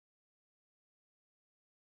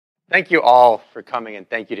Thank you all for coming, and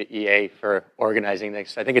thank you to EA for organizing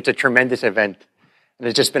this. I think it's a tremendous event, and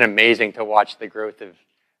it's just been amazing to watch the growth of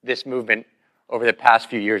this movement over the past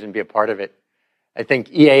few years and be a part of it. I think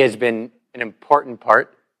EA has been an important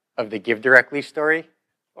part of the Give Directly story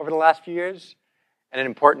over the last few years, and an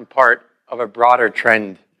important part of a broader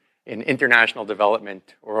trend in international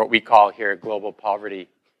development, or what we call here global poverty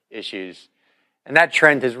issues. And that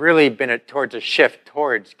trend has really been towards a shift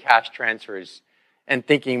towards cash transfers and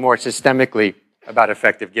thinking more systemically about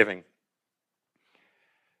effective giving.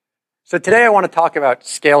 So today I want to talk about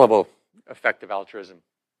scalable effective altruism.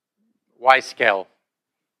 Why scale?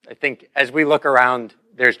 I think as we look around,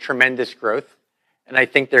 there's tremendous growth, and I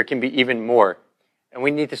think there can be even more. And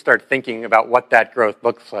we need to start thinking about what that growth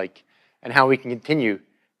looks like and how we can continue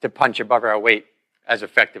to punch above our weight as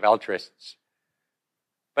effective altruists.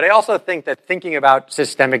 But I also think that thinking about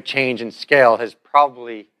systemic change and scale has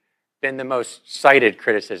probably been the most cited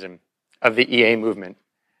criticism of the EA movement.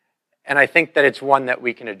 And I think that it's one that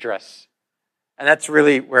we can address. And that's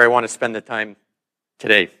really where I want to spend the time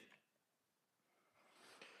today.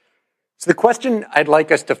 So the question I'd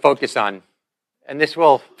like us to focus on, and this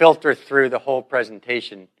will filter through the whole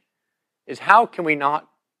presentation, is how can we not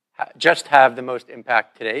just have the most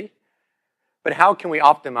impact today, but how can we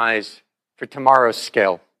optimize for tomorrow's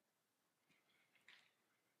scale?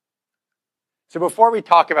 So before we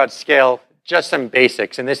talk about scale, just some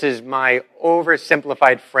basics, and this is my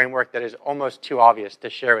oversimplified framework that is almost too obvious to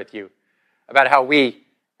share with you about how we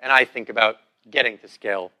and I think about getting to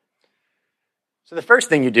scale. So the first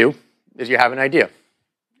thing you do is you have an idea.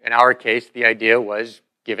 In our case, the idea was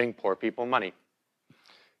giving poor people money.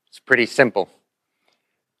 It's pretty simple.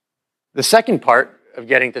 The second part of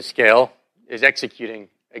getting to scale is executing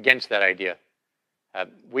against that idea.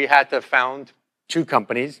 We had to found two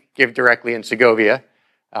companies, Give Directly and Segovia,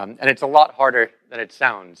 and it's a lot harder than it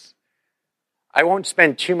sounds. I won't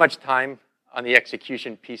spend too much time on the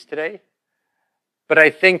execution piece today, but I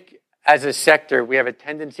think as a sector, we have a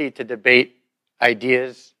tendency to debate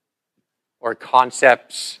ideas or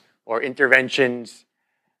concepts or interventions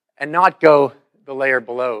and not go the layer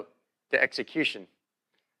below to execution.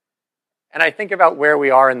 And I think about where we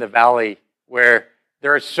are in the valley, where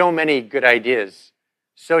there are so many good ideas.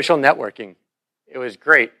 Social networking, it was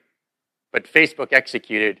great, but Facebook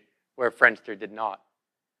executed where Friendster did not.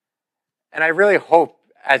 And I really hope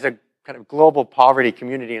as a kind of global poverty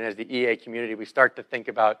community and as the EA community, we start to think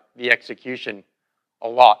about the execution a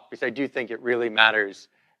lot, because I do think it really matters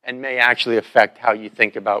and may actually affect how you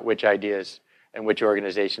think about which ideas and which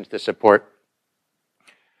organizations to support.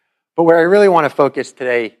 But where I really want to focus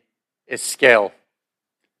today is scale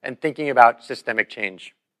and thinking about systemic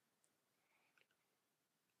change.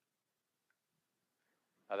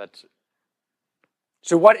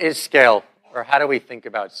 So what is scale, or how do we think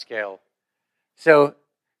about scale? So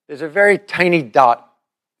there's a very tiny dot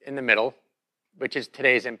in the middle, which is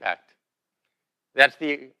today's impact. That's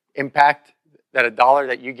the impact that a dollar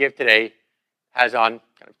that you give today has on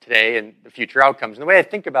kind of today and the future outcomes. And the way I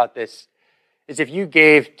think about this is if you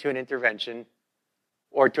gave to an intervention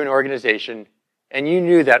or to an organization and you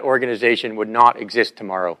knew that organization would not exist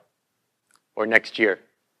tomorrow or next year,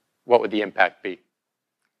 what would the impact be?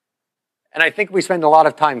 And I think we spend a lot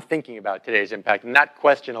of time thinking about today's impact, and that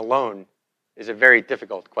question alone is a very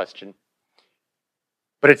difficult question.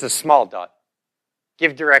 But it's a small dot.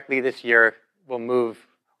 Give Directly this year will move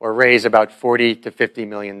or raise about $40 to $50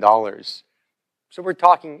 million. So we're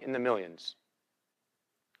talking in the millions.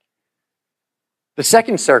 The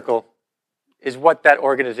second circle is what that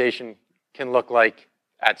organization can look like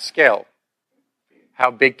at scale. How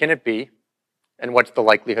big can it be, and what's the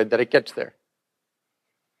likelihood that it gets there?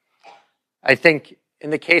 I think in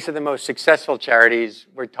the case of the most successful charities,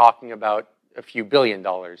 we're talking about a few $billion.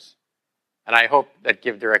 And I hope that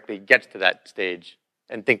Give Directly gets to that stage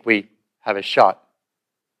and think we have a shot.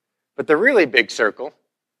 But the really big circle,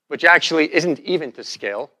 which actually isn't even to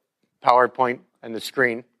scale, PowerPoint and the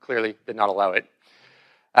screen clearly did not allow it,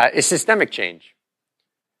 is systemic change,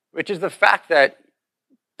 which is the fact that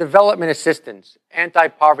development assistance,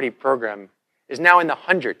 anti-poverty program is now in the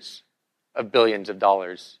hundreds of billions of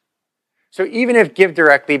dollars. So even if Give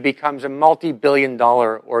Directly becomes a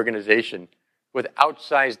multi-billion-dollar organization with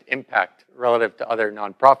outsized impact relative to other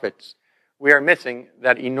nonprofits, we are missing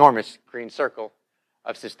that enormous green circle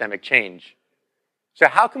of systemic change. So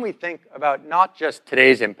how can we think about not just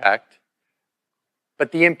today's impact,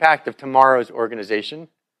 but the impact of tomorrow's organization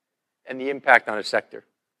and the impact on a sector?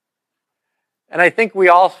 And I think we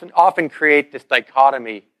often create this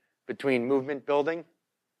dichotomy between movement building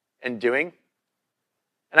and doing.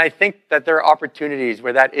 And I think that there are opportunities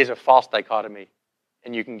where that is a false dichotomy.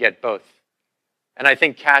 and you can get both. And I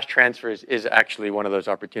think cash transfers is actually one of those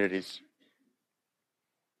opportunities.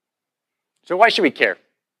 So why should we care?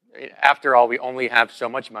 After all, we only have so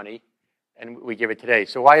much money, and we give it today.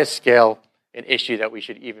 So why is scale an issue that we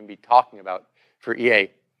should even be talking about for EA?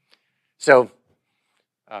 So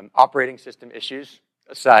operating system issues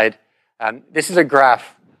aside, this is a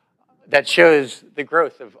graph that shows the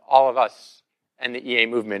growth of all of us and the EA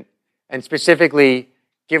movement, and specifically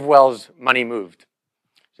GiveWell's money moved.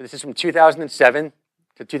 So this is from 2007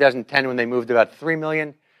 to 2010 when they moved about 3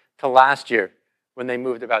 million to last year when they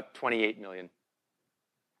moved about 28 million.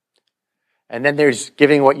 And then there's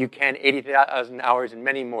Giving What You Can, 80,000 hours, and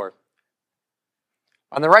many more.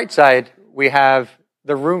 On the right side, we have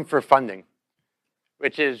the room for funding,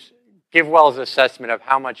 which is GiveWell's assessment of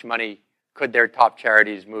how much money could their top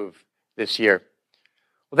charities move this year.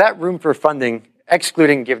 Well, that room for funding,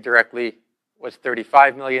 excluding GiveDirectly, was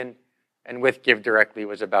 35 million, and with GiveDirectly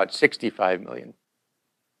was about 65 million.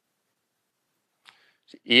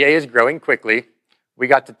 So EA is growing quickly. We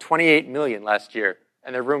got to 28 million last year,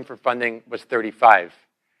 and the room for funding was 35.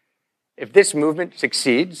 If this movement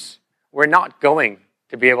succeeds, we're not going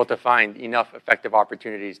to be able to find enough effective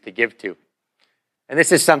opportunities to give to. And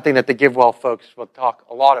this is something that the GiveWell folks will talk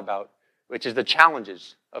a lot about, which is the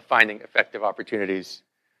challenges of finding effective opportunities.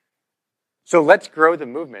 So let's grow the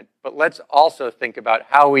movement, but let's also think about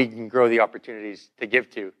how we can grow the opportunities to give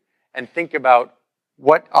to, and think about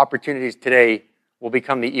what opportunities today will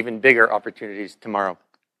become the even bigger opportunities tomorrow.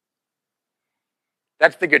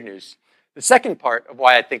 That's the good news. The second part of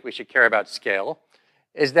why I think we should care about scale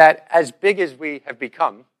is that as big as we have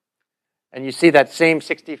become, and you see that same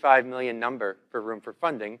 65 million number for room for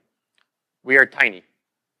funding, we are tiny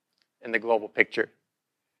in the global picture.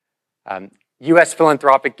 US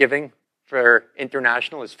philanthropic giving for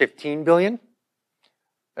international is 15 billion.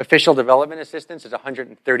 Official development assistance is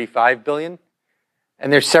 135 billion.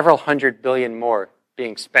 And there's several hundred billion more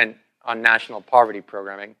being spent on national poverty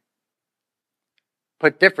programming.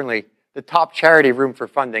 Put differently, the top charity room for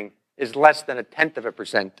funding is less than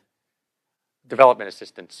 0.1% development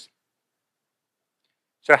assistance.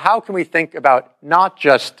 So how can we think about not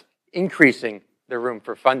just increasing the room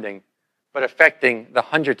for funding, but affecting the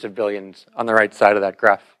hundreds of billions on the right side of that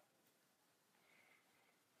graph?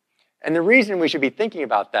 And the reason we should be thinking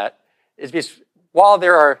about that is because while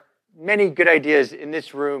there are many good ideas in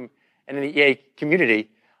this room and in the EA community,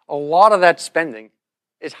 a lot of that spending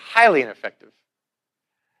is highly ineffective.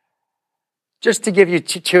 Just to give you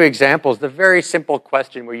two examples, the very simple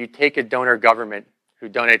question where you take a donor government who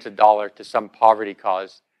donates $1 to some poverty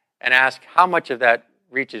cause and ask how much of that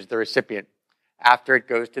reaches the recipient after it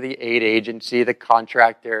goes to the aid agency, the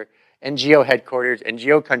contractor, NGO headquarters,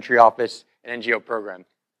 NGO country office, and NGO program.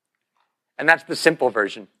 And that's the simple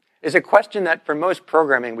version. Is a question that for most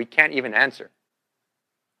programming we can't even answer.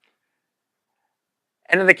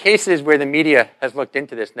 And in the cases where the media has looked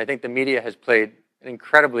into this, and I think the media has played an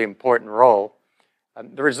incredibly important role,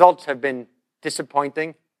 the results have been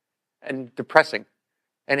disappointing and depressing.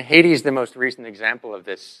 And Haiti is the most recent example of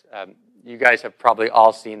this. You guys have probably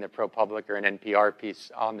all seen the ProPublica or an NPR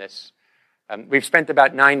piece on this. We've spent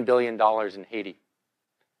about $9 billion in Haiti.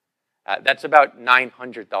 That's about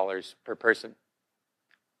 $900 per person,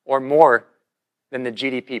 or more than the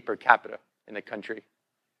GDP per capita in the country.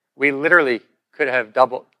 We literally could have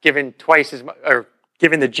given twice as much, or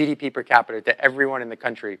given the GDP per capita to everyone in the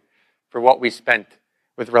country for what we spent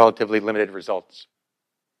with relatively limited results.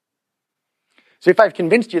 So if I've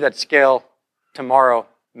convinced you that scale tomorrow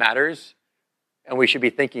matters, and we should be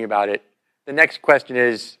thinking about it, the next question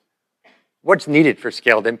is, what's needed for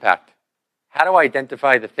scaled impact? How do I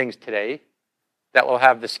identify the things today that will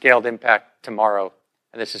have the scaled impact tomorrow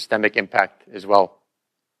and the systemic impact as well?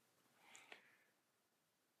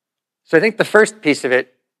 So I think the first piece of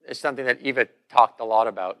it is something that Eva talked a lot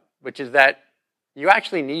about, which is that you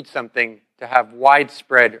actually need something to have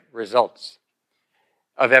widespread results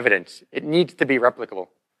of evidence. It needs to be replicable.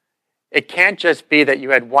 It can't just be that you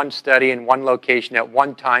had one study in one location at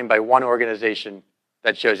one time by one organization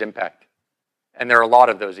that shows impact. And there are a lot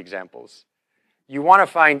of those examples. You want to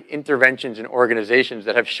find interventions in organizations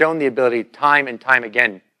that have shown the ability time and time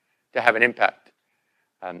again to have an impact.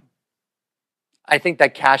 I think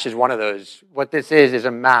that cash is one of those. What this is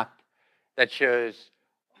a map that shows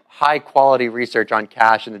high quality research on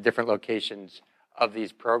cash in the different locations of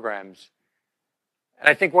these programs. And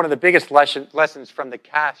I think one of the biggest lessons from the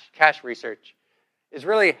cash research is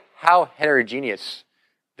really how heterogeneous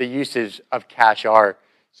the uses of cash are.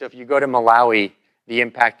 So if you go to Malawi, the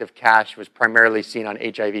impact of cash was primarily seen on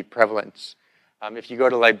HIV prevalence. If you go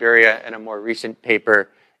to Liberia in a more recent paper,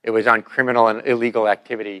 It was on criminal and illegal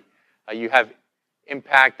activity. You have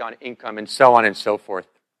impact on income and so on and so forth.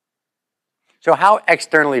 So how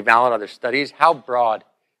externally valid are the studies? How broad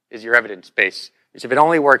is your evidence base? Because if it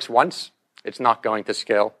only works once, it's not going to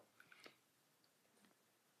scale.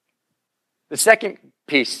 The second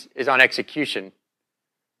piece is on execution,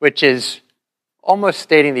 which is almost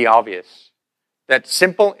stating the obvious, that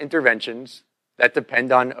simple interventions that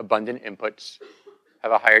depend on abundant inputs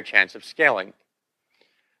have a higher chance of scaling.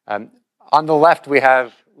 On the left, we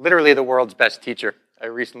have literally the world's best teacher. I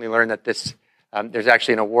recently learned that there's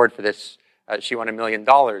actually an award for this. She won $1 million.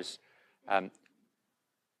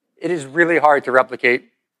 It is really hard to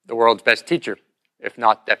replicate the world's best teacher, if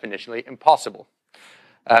not definitionally impossible.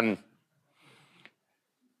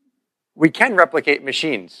 We can replicate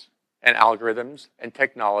machines and algorithms and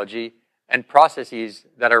technology and processes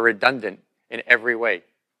that are redundant in every way.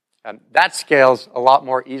 That scales a lot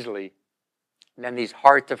more easily than these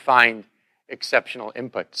hard-to-find exceptional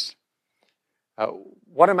inputs.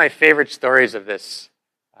 One of my favorite stories of this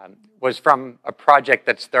was from a project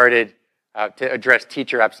that started to address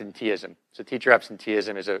teacher absenteeism. So teacher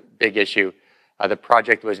absenteeism is a big issue. The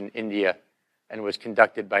project was in India and was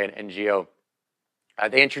conducted by an NGO.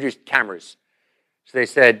 They introduced cameras. So they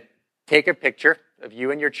said, take a picture of you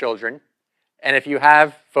and your children, and if you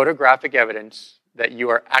have photographic evidence that you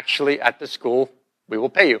are actually at the school, we will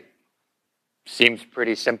pay you. Seems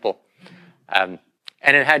pretty simple. And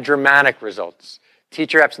it had dramatic results.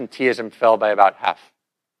 Teacher absenteeism fell by about half.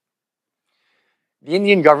 The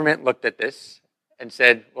Indian government looked at this and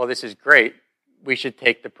said, well, this is great. We should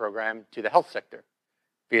take the program to the health sector,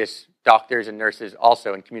 because doctors and nurses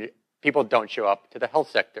also and people don't show up to the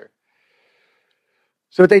health sector.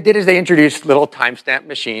 So what they did is they introduced little timestamp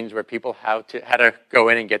machines where people had to go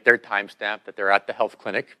in and get their timestamp that they're at the health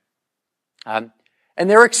clinic. And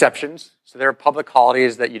there are exceptions. So there are public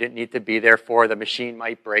holidays that you didn't need to be there for. The machine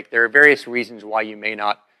might break. There are various reasons why you may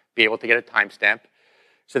not be able to get a timestamp.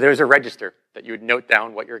 So there's a register that you would note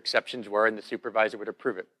down what your exceptions were, and the supervisor would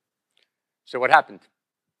approve it. So what happened?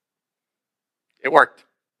 It worked.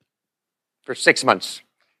 For 6 months,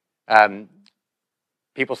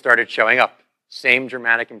 people started showing up. Same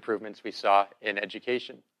dramatic improvements we saw in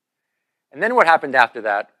education. And then what happened after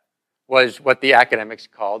that was what the academics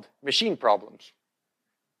called machine problems.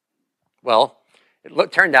 Well,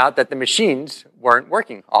 it turned out that the machines weren't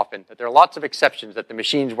working often, that there are lots of exceptions that the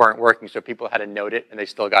machines weren't working, so people had to note it and they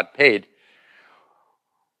still got paid.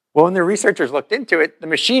 Well, when the researchers looked into it, the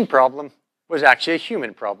machine problem was actually a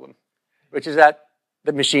human problem, which is that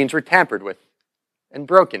the machines were tampered with and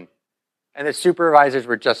broken, and the supervisors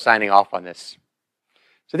were just signing off on this.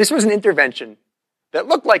 So this was an intervention that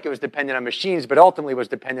looked like it was dependent on machines, but ultimately was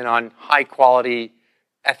dependent on high-quality,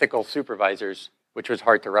 ethical supervisors, which was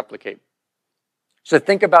hard to replicate. So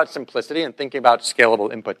think about simplicity and think about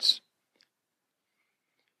scalable inputs.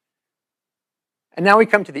 And now we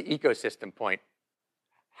come to the ecosystem point.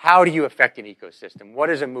 How do you affect an ecosystem? What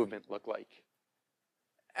does a movement look like?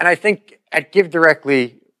 And I think at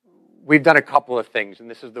GiveDirectly, we've done a couple of things, and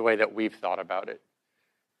this is the way that we've thought about it.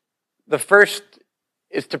 The first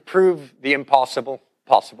is to prove the impossible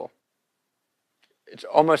possible. It's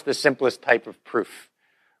almost the simplest type of proof.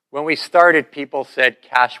 When we started, people said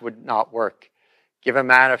cash would not work. Give a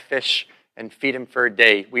man a fish and feed him for a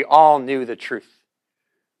day. We all knew the truth.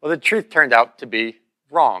 Well, the truth turned out to be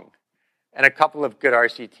wrong. And a couple of good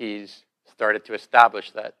RCTs started to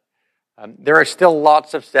establish that. There are still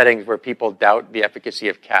lots of settings where people doubt the efficacy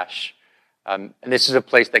of cash. And this is a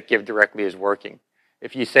place that GiveDirectly is working.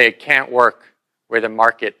 If you say it can't work where the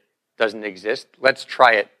market doesn't exist, let's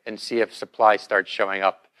try it and see if supply starts showing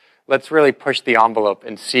up. Let's really push the envelope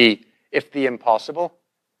and see if the impossible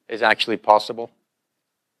is actually possible.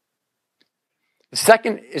 The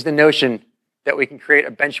second is the notion that we can create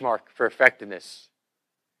a benchmark for effectiveness.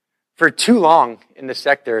 For too long in the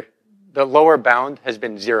sector, the lower bound has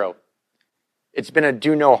been 0. It's been a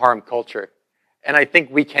do no harm culture. And I think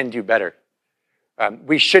we can do better.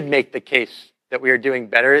 We should make the case that we are doing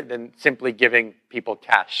better than simply giving people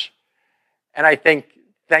cash. And I think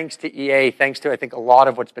thanks to EA, thanks to I think a lot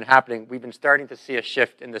of what's been happening, we've been starting to see a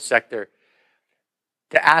shift in the sector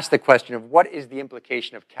to ask the question of what is the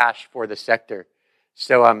implication of cash for the sector.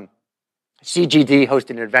 So CGD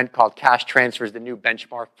hosted an event called Cash Transfers, the new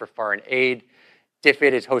benchmark for foreign aid.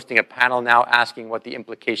 DFID is hosting a panel now asking what the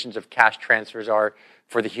implications of cash transfers are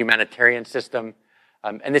for the humanitarian system.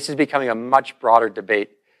 And this is becoming a much broader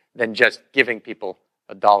debate than just giving people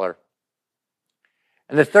 $1.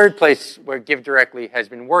 And the third place where GiveDirectly has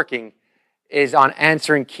been working is on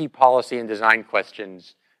answering key policy and design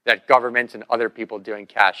questions that governments and other people doing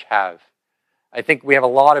cash have. I think we have a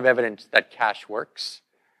lot of evidence that cash works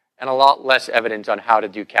and a lot less evidence on how to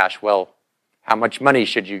do cash well. How much money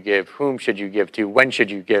should you give? Whom should you give to? When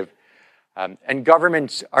should you give? And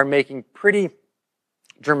governments are making pretty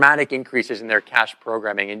dramatic increases in their cash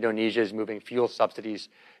programming. Indonesia is moving fuel subsidies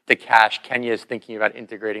to cash. Kenya is thinking about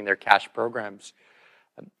integrating their cash programs.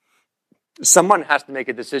 Someone has to make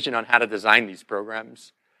a decision on how to design these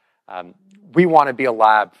programs. We want to be a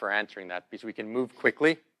lab for answering that because we can move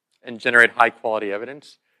quickly and generate high quality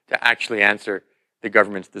evidence to actually answer the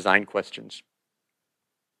government's design questions.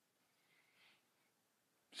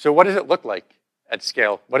 So what does it look like at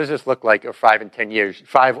scale? What does this look like of 5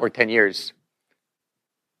 or 10 years?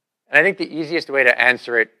 And I think the easiest way to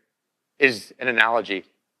answer it is an analogy,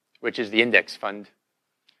 which is the index fund.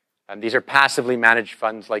 These are passively managed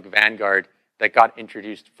funds like Vanguard that got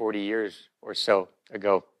introduced 40 years or so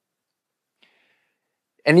ago.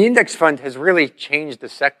 And the index fund has really changed the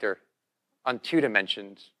sector on 2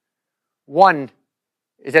 dimensions. One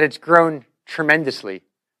is that it's grown tremendously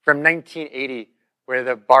from 1980, where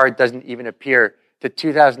the bar doesn't even appear, to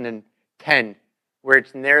 2010, where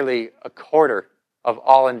it's nearly a quarter of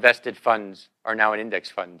all invested funds are now in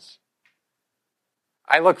index funds.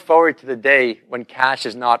 I look forward to the day when cash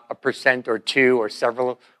is not 1% or 2 or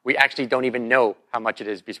several. We actually don't even know how much it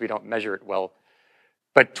is because we don't measure it well,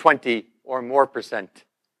 but 20 or more %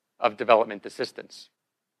 of development assistance.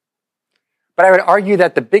 But I would argue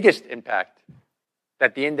that the biggest impact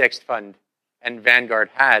that the index fund and Vanguard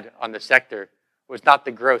had on the sector was not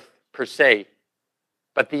the growth per se,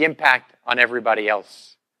 but the impact on everybody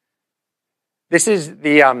else. This is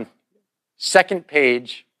the second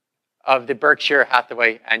page of the Berkshire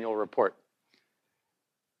Hathaway annual report.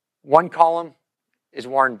 One column is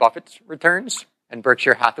Warren Buffett's returns and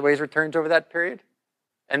Berkshire Hathaway's returns over that period,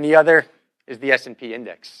 and the other is the S&P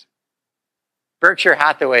index. Berkshire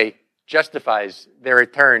Hathaway justifies their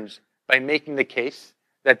returns by making the case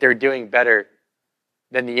that they're doing better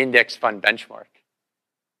than the index fund benchmark.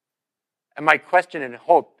 And my question and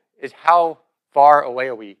hope is, how far away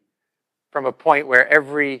are we from a point where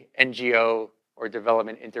every NGO or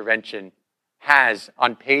development intervention has,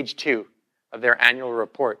 on page 2 of their annual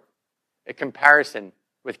report, a comparison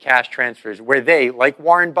with cash transfers where they, like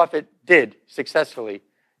Warren Buffett did successfully,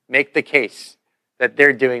 make the case that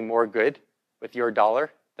they're doing more good with your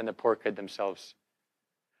dollar than the poor could themselves.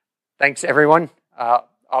 Thanks, everyone.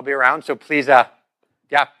 I'll be around, so please,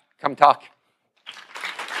 come talk.